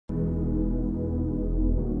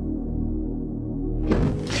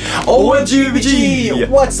OMG BBG!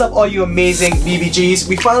 What's up all you amazing BBGs?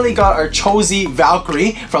 We finally got our Cho-Z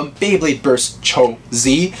Valkyrie from Beyblade Burst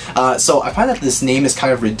Cho-Z. So I find that this name is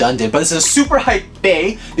kind of redundant, but this is a super hype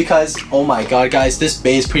Bey because, oh my god guys, this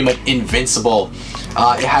Bey is pretty much invincible.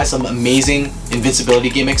 It has some amazing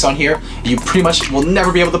invincibility gimmicks on here. You pretty much will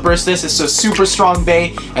never be able to burst this. It's a super strong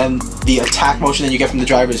Bey, and the attack motion that you get from the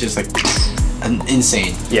driver is just like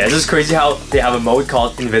insane. Yeah, it's just crazy how they have a mode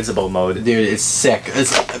called Invincible mode. Dude, it's sick.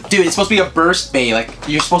 Dude, it's supposed to be a burst Bey. Like,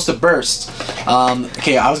 you're supposed to burst.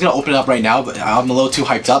 Okay, I was gonna open it up right now, but I'm a little too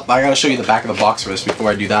hyped up. I gotta show you the back of the box first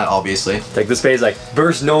before I do that, obviously. Like, this Bey is like,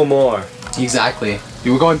 burst no more. Exactly.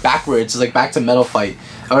 We're going backwards, like back to Metal Fight.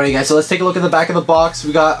 Alright guys, so let's take a look at the back of the box.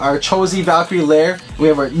 We got our Cho-Z Valkyrie lair. We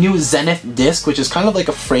have our new Zenith disc, which is kind of like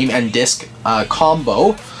a frame and disc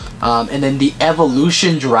combo. And then the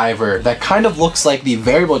evolution driver that kind of looks like the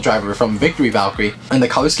variable driver from Victory Valkyrie. And the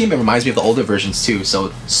color scheme, it reminds me of the older versions too,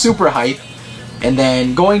 so super hype. And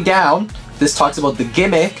then going down, this talks about the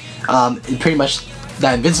gimmick, pretty much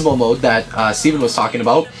that invincible mode that Steven was talking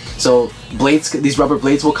about. So blades, these rubber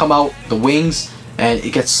blades will come out, the wings, and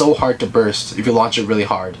it gets so hard to burst if you launch it really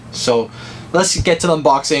hard. So let's get to the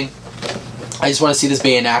unboxing. I just want to see this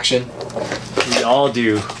Bey in action. We all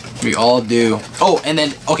do. We all do. Oh, and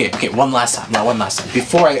then, okay, one last time.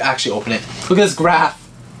 Before I actually open it, look at this graph.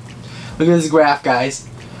 Look at this graph, guys.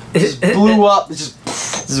 It just blew up. It just.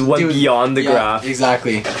 This is what beyond the graph.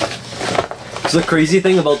 Exactly. So the crazy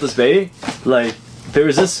thing about this Bey, like, there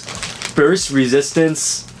is this burst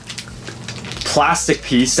resistance plastic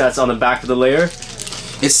piece that's on the back of the layer.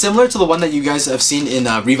 It's similar to the one that you guys have seen in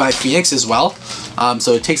Revive Phoenix as well.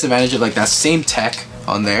 So it takes advantage of like that same tech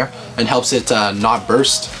on there and helps it not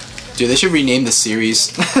burst. Dude, they should rename the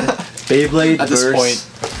series. Beyblade at burst, this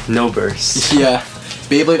point. no burst. Yeah,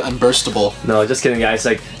 Beyblade Unburstable. No, just kidding, guys.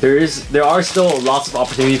 Like there are still lots of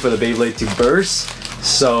opportunity for the Beyblade to burst.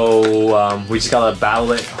 So we just gotta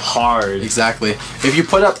battle it hard. Exactly. If you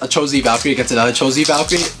put up a Cho-Z Valkyrie against another Cho-Z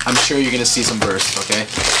Valkyrie, I'm sure you're gonna see some burst. Okay.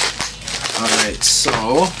 All right. So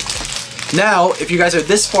now, if you guys are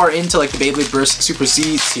this far into like the Beyblade Burst Super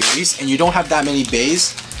Z series and you don't have that many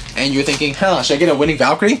Beys, and you're thinking, huh, should I get a Winning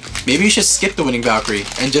Valkyrie? Maybe you should skip the Winning Valkyrie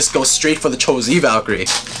and just go straight for the Cho-Z Valkyrie.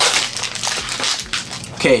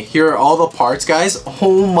 Okay, here are all the parts, guys.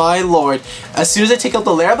 Oh my lord. As soon as I take out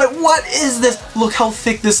the layer, I'm like, what is this? Look how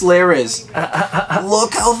thick this layer is.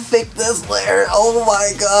 Look how thick this layer. Oh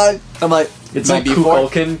my god. I'm like, it's like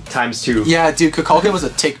Kukulkan ×2. Yeah, dude, Kukulkan was a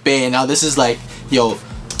tick Bey, and now this is like, yo,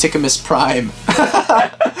 Tickamus Prime.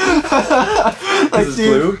 Like, this is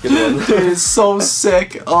blue. Dude, it's so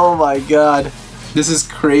sick. Oh my god. This is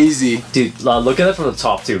crazy. Dude, look at it from the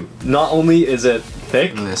top too. Not only is it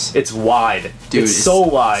thick, it's wide. Dude, it's so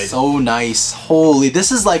wide. So nice. Holy,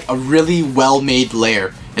 this is like a really well-made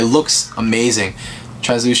layer. It looks amazing.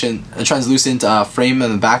 Translucent frame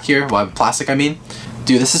in the back here. Well, plastic, I mean.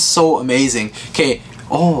 Dude, this is so amazing. Okay.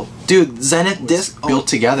 Oh, dude, Zenith disc built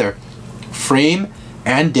together. Frame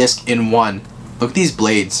and disc in one. Look at these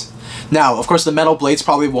blades. Now, of course, the metal blades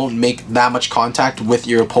probably won't make that much contact with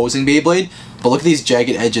your opposing Beyblade, but look at these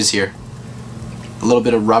jagged edges here. A little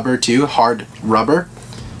bit of rubber too, hard rubber.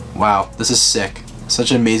 Wow, this is sick.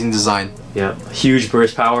 Such an amazing design. Yeah, huge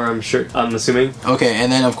burst power, I'm assuming. Okay,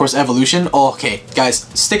 and then of course evolution. Oh, okay, guys,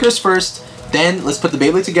 stickers first. Then let's put the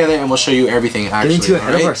Beyblade together and we'll show you everything actually. Getting too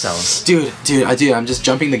ahead of ourselves. Dude, I'm just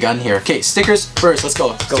jumping the gun here. Okay, stickers first, let's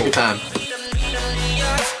go. Sticker time.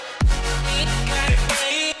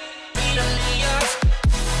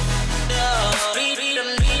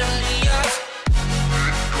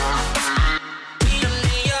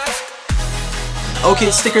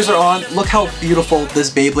 Okay, stickers are on. Look how beautiful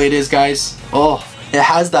this Beyblade is, guys. Oh, it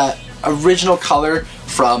has that original color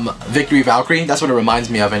from Victory Valkyrie. That's what it reminds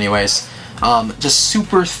me of anyways. Just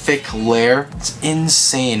super thick layer. It's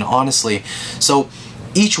insane, honestly. So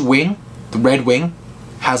each wing, the red wing,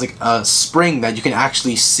 has like a spring that you can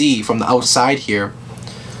actually see from the outside here.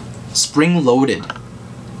 Spring loaded.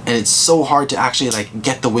 And it's so hard to actually like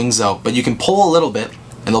get the wings out. But you can pull a little bit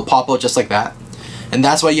and they'll pop out just like that. And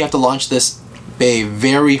that's why you have to launch this Bey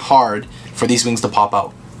very hard for these wings to pop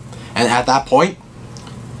out. And at that point,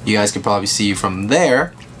 you guys can probably see from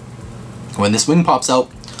there, when this wing pops out,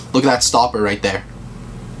 look at that stopper right there.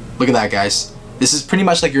 Look at that, guys. This is pretty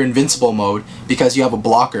much like your invincible mode because you have a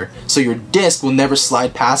blocker. So your disc will never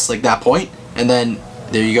slide past like that point, and then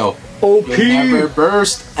there you go. OP. You'll never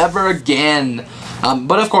burst ever again.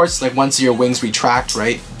 But of course, like once your wings retract,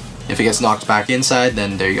 right? If it gets knocked back inside,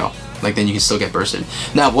 then there you go. Like then you can still get bursted.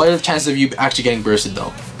 Now, what are the chances of you actually getting bursted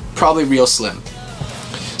though? Probably real slim.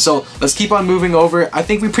 So let's keep on moving over. I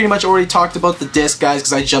think we pretty much already talked about the disc, guys,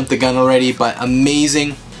 because I jumped the gun already, but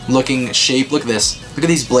amazing looking shape. Look at this. Look at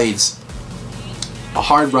these blades. A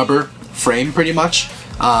hard rubber frame pretty much.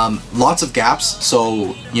 Lots of gaps,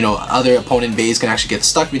 so you know other opponent Beys can actually get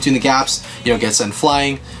stuck between the gaps, you know, get sent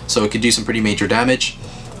flying, so it could do some pretty major damage.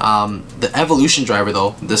 The evolution driver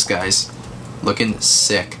though, this guy's looking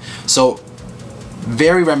sick. So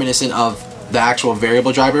very reminiscent of the actual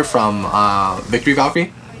variable driver from Victory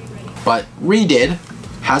Valkyrie, but redid.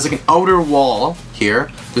 Has like an outer wall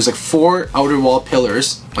here. There's like 4 outer wall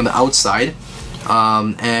pillars on the outside,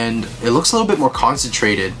 and it looks a little bit more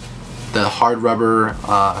concentrated. The hard rubber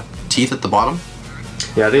teeth at the bottom.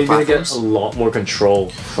 Yeah, I think you're gonna get a lot more control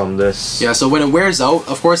from this. Yeah, so when it wears out,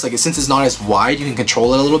 of course, like since it's not as wide, you can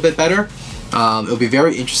control it a little bit better. It'll be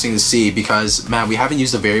very interesting to see because, man, we haven't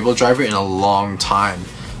used a variable driver in a long time.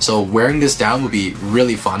 So wearing this down would be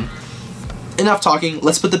really fun. Enough talking,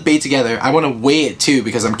 let's put the Bey together. I want to weigh it too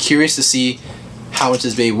because I'm curious to see how much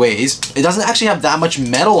this Bey weighs. It doesn't actually have that much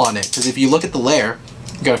metal on it because if you look at the layer,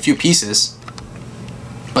 you got a few pieces.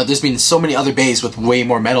 But there's been so many other Beys with way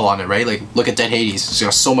more metal on it, right? Like, look at Dead Hades, it's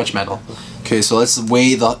got so much metal. Okay, so let's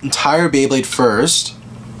weigh the entire Beyblade first.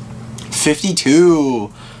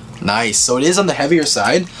 52! Nice, so it is on the heavier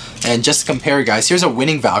side. And just to compare, guys, here's a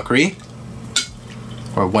Winning Valkyrie.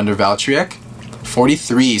 Or Wonder Valkyrie.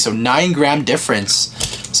 43, so 9 gram difference.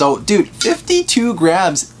 So, dude, 52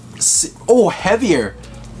 grams, oh, heavier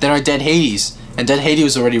than our Dead Hades. And Dead Hades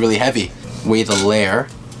was already really heavy. Weigh the layer.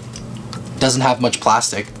 Doesn't have much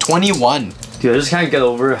plastic. 21. Dude, I just can't get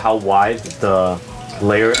over how wide the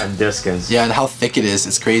layer and disc is. Yeah, and how thick it is.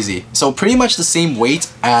 It's crazy. So pretty much the same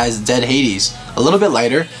weight as Dead Hades. A little bit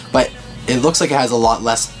lighter, but it looks like it has a lot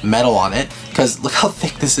less metal on it. Because look how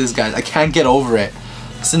thick this is, guys. I can't get over it.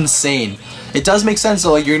 It's insane. It does make sense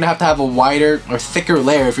though. Like you're gonna have a wider or thicker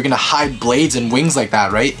layer if you're gonna hide blades and wings like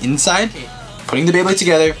that, right? Inside. Putting the Beyblade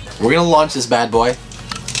together. We're gonna launch this bad boy.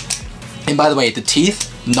 And by the way, the teeth.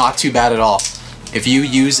 Not too bad at all. If you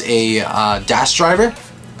use a dash driver,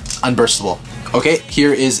 unburstable. Okay,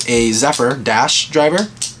 here is a Zephyr dash driver.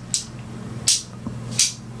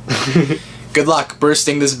 Good luck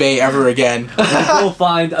bursting this Bey ever again. We'll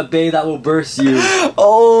find a Bey that will burst you.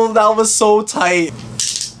 Oh, that was so tight.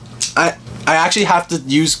 I actually have to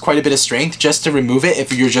use quite a bit of strength just to remove it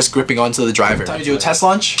if you're just gripping onto the driver. Time to do a test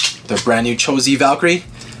launch. The brand new Cho-Z Valkyrie.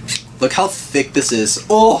 Look how thick this is.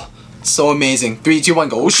 Oh! So amazing. 3, 2, 1,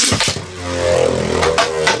 go.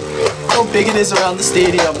 How big it is around the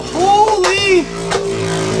stadium. Holy!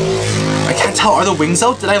 I can't tell. Are the wings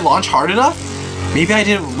out? Did I launch hard enough? Maybe I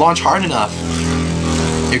didn't launch hard enough.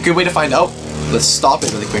 A good way to find out. Let's stop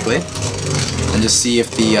it really quickly. And just see if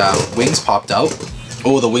the wings popped out.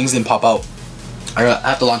 Oh, the wings didn't pop out. I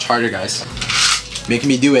have to launch harder, guys. Making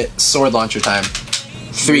me do it. Sword launcher time.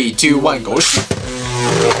 3, 2, 1, go.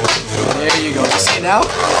 There you go. You see it now?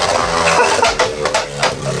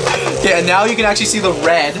 Yeah, and now you can actually see the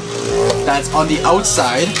red that's on the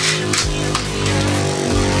outside.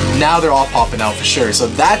 Now they're all popping out for sure. So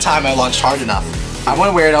that time I launched hard enough. I want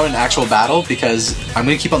to wear it out in actual battle because I'm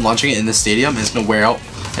going to keep on launching it in the stadium and it's going to wear out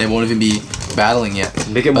and it won't even be battling yet.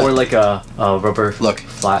 Make it more like a rubber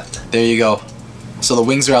flat. There you go. So the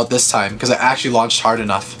wings are out this time because I actually launched hard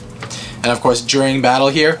enough. And of course during battle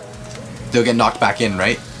here, they'll get knocked back in,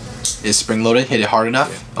 right? Is spring loaded, hit it hard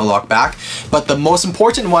enough, it'll lock back. But the most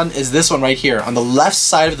important one is this one right here on the left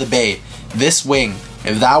side of the Bey. This wing,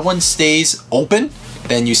 if that one stays open,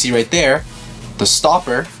 then you see right there, the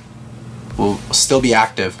stopper will still be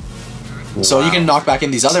active. Wow. So you can knock back in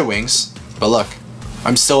these other wings, but look,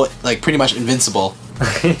 I'm still like pretty much invincible,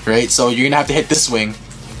 right? So you're gonna have to hit this wing.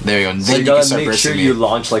 There you go. And so then you can start make bursting sure you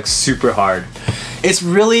launch like super hard. It's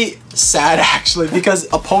really sad actually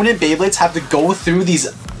because opponent Beyblades have to go through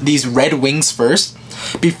these red wings first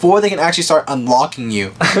before they can actually start unlocking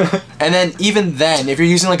you. And then even then, if you're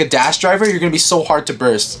using like a dash driver, you're gonna be so hard to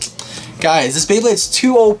burst. Guys, this Beyblade's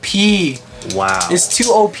too OP. Wow. It's too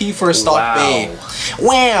OP for a stock Bey.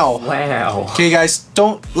 Wow. Wow. Okay guys,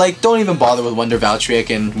 don't even bother with Wonder Valkyrie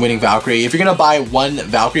and Winning Valkyrie. If you're gonna buy one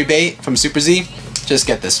Valkyrie Bey from Super Z, just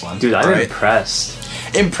get this one. Dude, I'm impressed.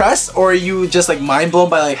 Impressed, or are you just like mind blown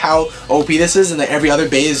by like how OP this is and that every other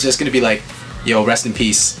Bey is just gonna be like Yo, rest in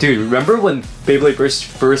peace. Dude, remember when Beyblade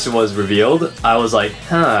first was revealed? I was like,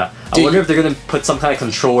 I wonder if they're gonna put some kind of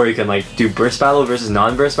control where you can like do burst battle versus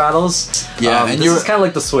non-burst battles. Yeah, and this is kind of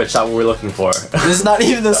like the switch that we're looking for. This is not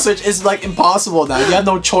even the switch. It's like impossible now. You have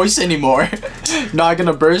no choice anymore. Not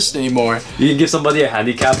gonna burst anymore. You can give somebody a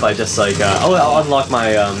handicap by just like, oh, I'll unlock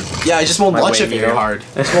my yeah, I just won't launch it wing, very hard.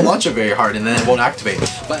 I just won't launch it very hard, and then it won't activate.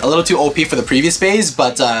 But a little too OP for the previous Beys,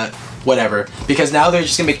 but whatever. Because now they're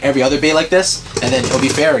just gonna make every other Bey like this, and then it'll be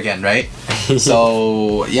fair again, right?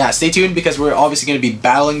 So yeah, stay tuned because we're obviously gonna be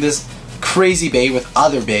battling this crazy Bey with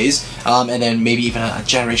other Beys, and then maybe even a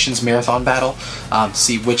Generations Marathon battle.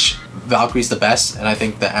 See which Valkyrie's the best, and I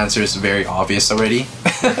think the answer is very obvious already.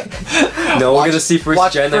 No, we're gonna see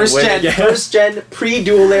first gen and win again. First gen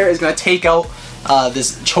pre-dual layer is gonna take out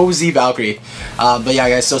this Cho-Z Valkyrie. But yeah,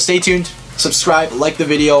 guys, so stay tuned, subscribe, like the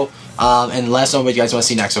video, and let us know what you guys want to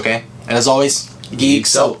see next, okay? And as always,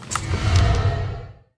 geeks out.